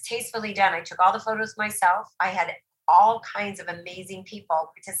 It's tastefully done. I took all the photos myself. I had all kinds of amazing people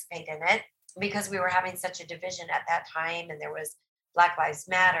participate in it, because we were having such a division at that time. And there was Black Lives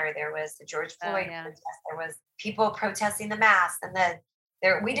Matter. There was the George Floyd protest. There was people protesting the mask. And then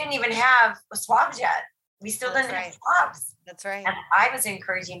we didn't even have a swabs yet. We still didn't have swabs. That's right. And I was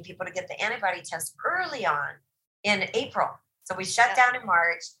encouraging people to get the antibody test early on in April. So we shut down in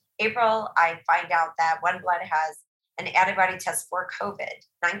March. April, I find out that One Blood has an antibody test for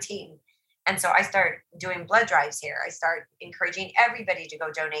COVID-19. And so I start doing blood drives here. I start encouraging everybody to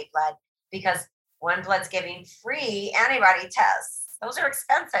go donate blood, because One Blood's giving free antibody tests. Those are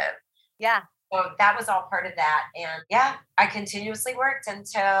expensive. Yeah. So that was all part of that. And I continuously worked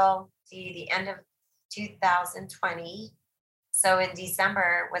until the end of 2020. So in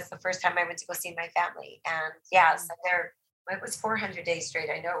December was the first time I went to go see my family. And so it was 400 days straight.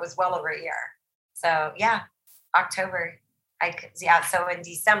 I know it was well over a year. So October, so in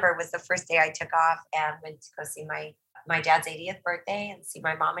December was the first day I took off and went to go see my dad's 80th birthday and see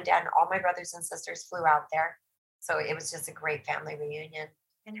my mom and dad, and all my brothers and sisters flew out there. So it was just a great family reunion.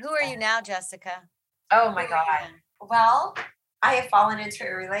 And who are you now, Jessica? Oh my God. Well, I have fallen into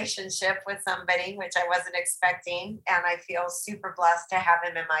a relationship with somebody, which I wasn't expecting. And I feel super blessed to have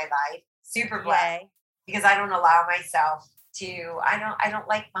him in my life. Super blessed. Because I don't allow myself to, I don't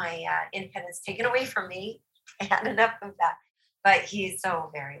like my independence taken away from me. And enough of that. But he's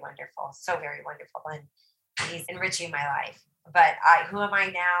so very wonderful. So very wonderful. And he's enriching my life. But who am I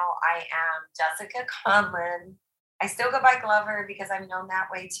now? I am Jessica Conlon. I still go by Glover because I'm known that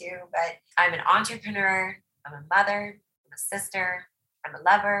way too. But I'm an entrepreneur. I'm a mother. I'm a sister. I'm a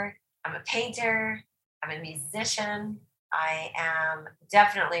lover. I'm a painter. I'm a musician. I am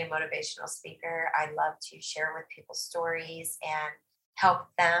definitely a motivational speaker. I love to share with people stories and help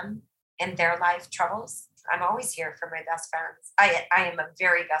them in their life troubles, I'm always here for my best friends. I am a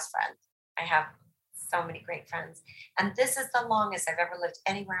very best friend. I have so many great friends. And this is the longest I've ever lived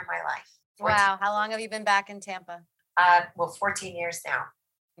anywhere in my life. Wow. How long have you been back in Tampa? 14 years now.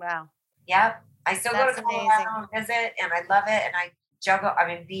 Wow. Yep. I still go That's to Colorado and visit, and I love it. And I juggle,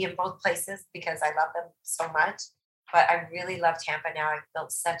 be in both places because I love them so much. But I really love Tampa now. I've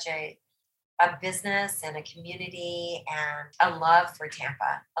built such a business and a community and a love for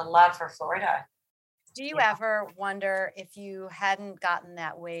Tampa, a love for Florida. Do you ever wonder if you hadn't gotten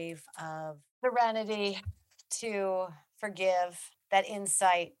that wave of serenity to forgive, that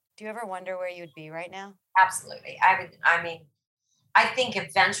insight? Do you ever wonder where you'd be right now? Absolutely. I think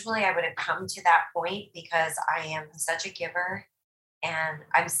eventually I would have come to that point because I am such a giver and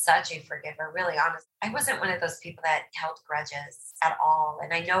I'm such a forgiver, really honest. I wasn't one of those people that held grudges at all.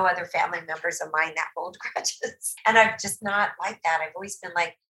 And I know other family members of mine that hold grudges. And I'm just not like that. I've always been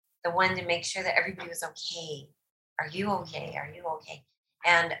like the one to make sure that everybody was okay. Are you okay? Are you okay?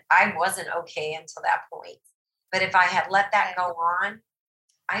 And I wasn't okay until that point. But if I had let that go on,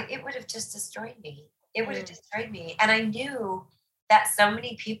 it would have just destroyed me. It would have destroyed me. And I knew that so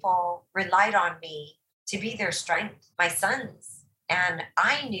many people relied on me to be their strength, my sons. And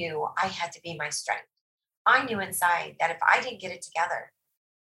I knew I had to be my strength. I knew inside that if I didn't get it together,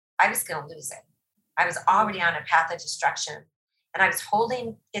 I was going to lose it. I was already on a path of destruction and I was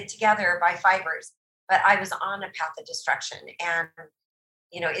holding it together by fibers, but I was on a path of destruction. And,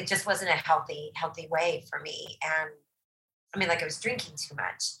 it just wasn't a healthy way for me. And I was drinking too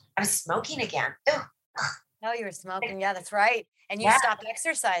much. I was smoking again. Ugh. No, you were smoking. Yeah, that's right. And you stopped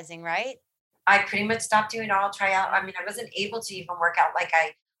exercising, right? I pretty much stopped doing all tryout. I wasn't able to even work out like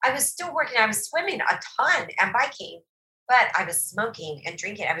I was still working. I was swimming a ton and biking, but I was smoking and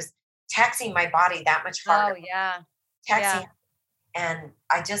drinking. I was taxing my body that much harder. Oh, yeah. Taxing. Yeah. And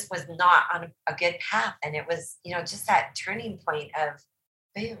I just was not on a good path. And it was, just that turning point of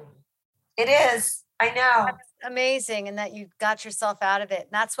boom. It is. I know. That's amazing. And that you got yourself out of it.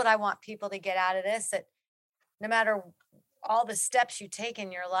 And that's what I want people to get out of this, that no matter all the steps you take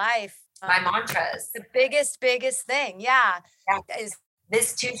in your life, my mantras, the biggest thing. Yeah. Is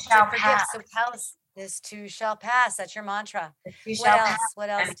this too shall pass. So tell us, this too shall pass. That's your mantra. What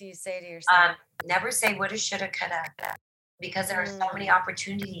else do you say to yourself? Never say woulda, shoulda, coulda, because there are so many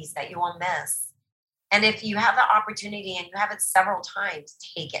opportunities that you will miss. And if you have the opportunity and you have it several times,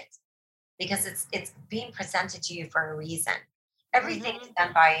 take it. Because it's being presented to you for a reason. Everything is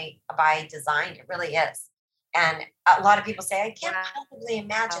done by design. It really is. And a lot of people say, I can't possibly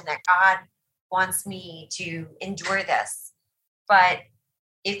imagine that God wants me to endure this. But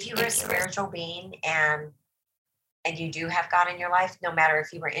if you're a spiritual being and you do have God in your life, no matter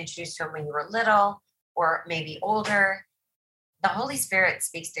if you were introduced to him when you were little or maybe older, the Holy Spirit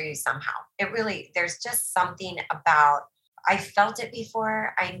speaks through you somehow. There's just something about, I felt it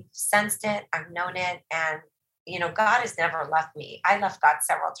before, I sensed it, I've known it. And, God has never left me. I left God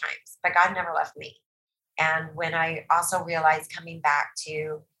several times, but God never left me. And when I also realized coming back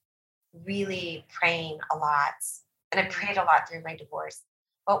to really praying a lot, and I prayed a lot through my divorce,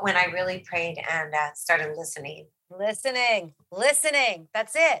 but when I really prayed and started listening. That's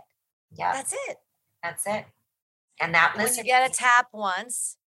it. Yeah. That's it. And that when you get a tap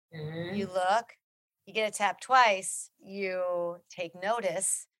once, you look. You get a tap twice, you take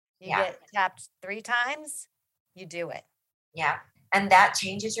notice. You get tapped 3 times, you do it. Yeah. And that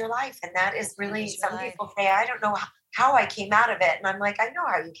changes your life. And that is really, some people say, I don't know how I came out of it. And I'm like, I know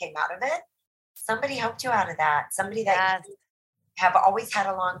how you came out of it. Somebody helped you out of that. Somebody that you have always had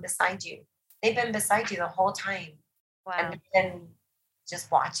along beside you. They've been beside you the whole time. Wow. And been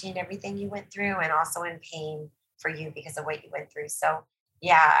just watching everything you went through and also in pain for you because of what you went through. So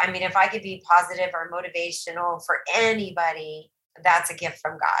yeah, if I could be positive or motivational for anybody, that's a gift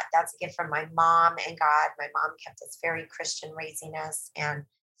from God. That's a gift from my mom and God. My mom kept us very Christian, raising us, and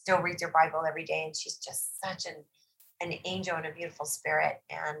still reads her Bible every day. And she's just such an angel and a beautiful spirit.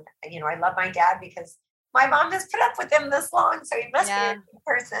 And, I love my dad because my mom has put up with him this long. So he must be a good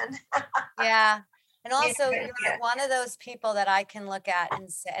person. Yeah. And also, you're one of those people that I can look at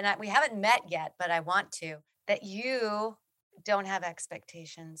and say, and we haven't met yet, but I want to, that you don't have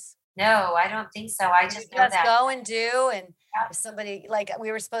expectations. No, I don't think so. I just know that. Go and do. And if somebody, like,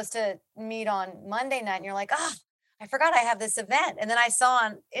 we were supposed to meet on Monday night and you're like, oh, I forgot I have this event. And then I saw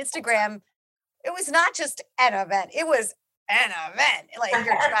on Instagram, it was not just an event. It was an event. Like,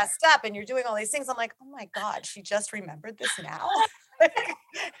 you're dressed up and you're doing all these things. I'm like, oh my God, she just remembered this now.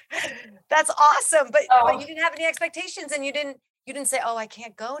 That's awesome. But you didn't have any expectations, and you didn't say, oh, I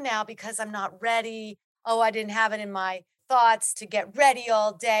can't go now because I'm not ready. Oh, I didn't have it in my thoughts to get ready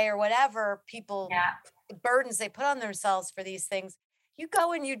all day or whatever people, Yeah. burdens they put on themselves for these things. You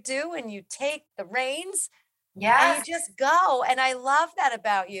go and you do, and you take the reins and Yes. you just go. And I love that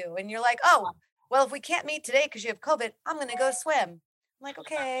about you. And you're like, oh, well, if we can't meet today because you have COVID, I'm going to go swim. I'm like,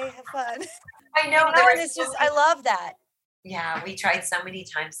 okay, have fun. I know. You there know, were and it's so just, many- I love that. Yeah, we tried so many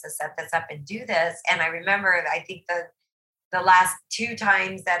times to set this up and do this. And I remember, I think the last 2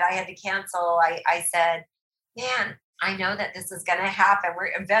 times that I had to cancel, I said, man, I know that this is going to happen.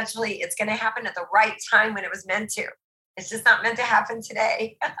 It's going to happen at the right time when it was meant to. It's just not meant to happen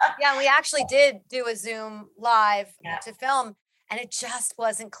today. Yeah, we actually did do a Zoom live Yeah. to film, and it just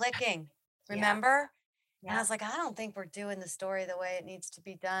wasn't clicking. Remember? And I Yeah. was like, I don't think we're doing the story the way it needs to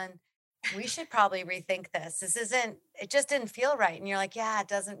be done. We should probably rethink this. It just didn't feel right. And you're like, yeah, it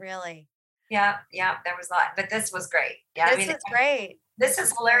doesn't really. Yeah, there was a lot, but this was great. Yeah, This is great. this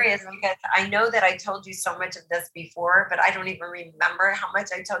is hilarious because I know that I told you so much of this before, but I don't even remember how much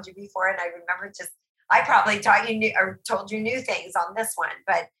I told you before. And I remember I probably taught you new or told you new things on this one.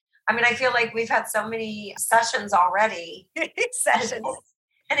 But I mean, I feel like we've had so many sessions already. Sessions.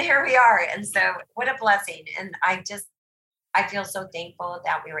 And here we are. And so what a blessing. And I feel so thankful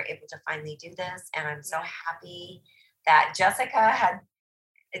that we were able to finally do this. And I'm so happy that Jessica had,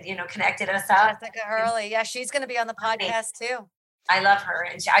 connected us up. Jessica Hurley. Yeah, she's going to be on the podcast too. I love her.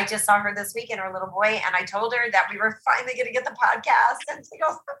 And I just saw her this weekend, her little boy. And I told her that we were finally going to get the podcast. And she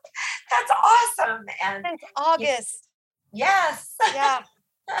goes, that's awesome. And It's August. yes. Yeah.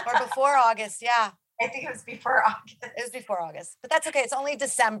 Or before August. Yeah. I think it was before August. It was before August. But that's okay. It's only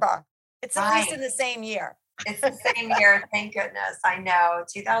December. It's at least Right. in the same year. It's the same year. Thank goodness. I know.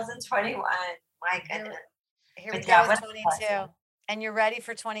 2021. My goodness. Here we But go yeah, with what a 22. blessing. And you're ready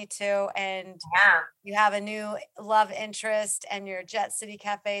for 22. And Yeah. you have a new love interest, and your Jet City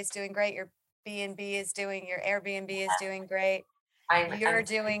Cafe is doing great. Your your Airbnb is doing great. You're I'm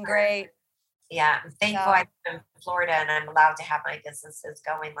doing super- great. Yeah. I'm thankful So- I'm in Florida and I'm allowed to have my businesses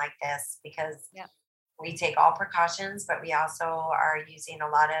going like this because Yeah. we take all precautions, but we also are using a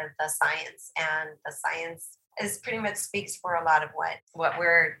lot of the science, and the science is pretty much speaks for a lot of what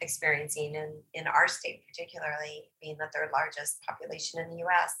we're experiencing in our state, particularly being the 3rd largest population in the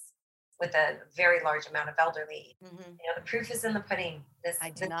US with a very large amount of elderly. Mhm. The proof is in the pudding. I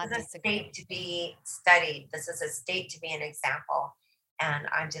do This not is a disagree. state to be studied. This is a state to be an example. And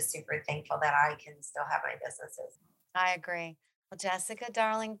I'm just super thankful that I can still have my businesses. I agree. Well, Jessica,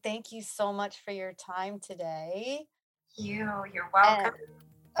 darling, thank you so much for your time today. You're welcome.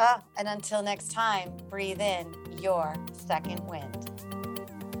 And until next time, breathe in your second wind.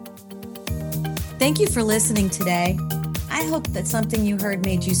 Thank you for listening today. I hope that something you heard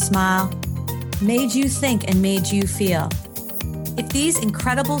made you smile, made you think, and made you feel. If these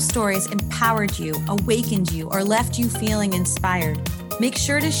incredible stories empowered you, awakened you, or left you feeling inspired, make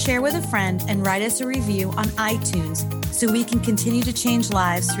sure to share with a friend and write us a review on iTunes so we can continue to change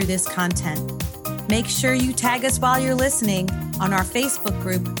lives through this content. Make sure you tag us while you're listening on our Facebook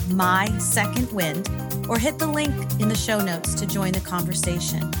group, My Second Wind, or hit the link in the show notes to join the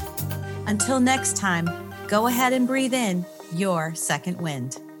conversation. Until next time, go ahead and breathe in your second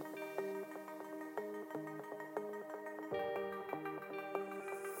wind.